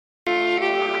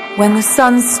When the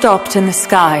sun stopped in the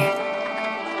sky,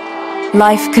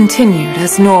 life continued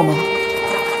as normal.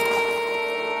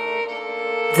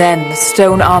 Then the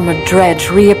stone-armored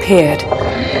dredge reappeared,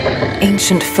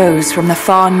 ancient foes from the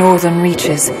far northern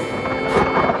reaches,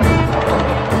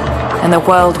 and the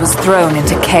world was thrown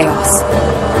into chaos.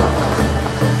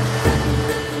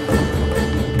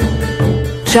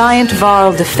 Giant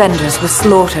Varl defenders were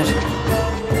slaughtered,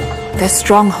 their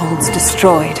strongholds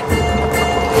destroyed.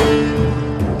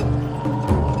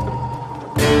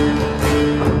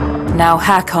 Now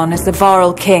Hakon is the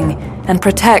Varl king and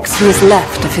protects who is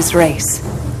left of his race.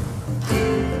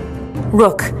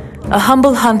 Rook, a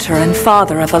humble hunter and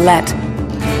father of Alet,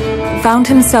 found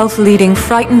himself leading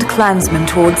frightened clansmen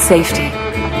towards safety.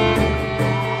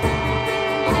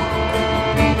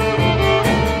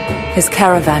 His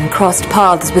caravan crossed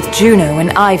paths with Juno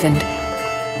and Eyvind,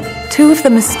 two of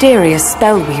the mysterious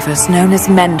spellweavers known as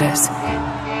Menders,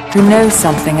 who know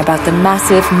something about the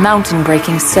massive,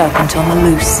 mountain-breaking serpent on the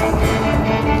loose.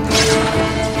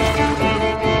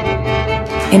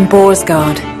 In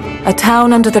Borsgard, a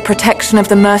town under the protection of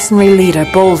the mercenary leader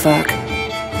Bolverk,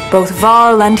 both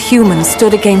Varl and human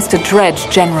stood against a dredge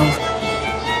general,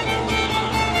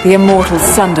 the immortal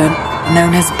Sunder,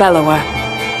 known as Bellower.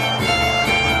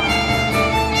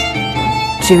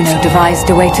 Juno devised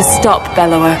a way to stop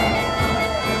Bellower,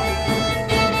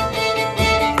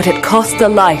 but it cost the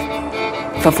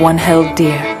life of one held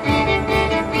dear.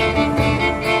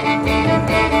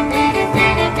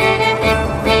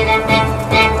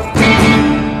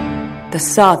 The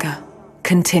saga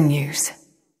continues.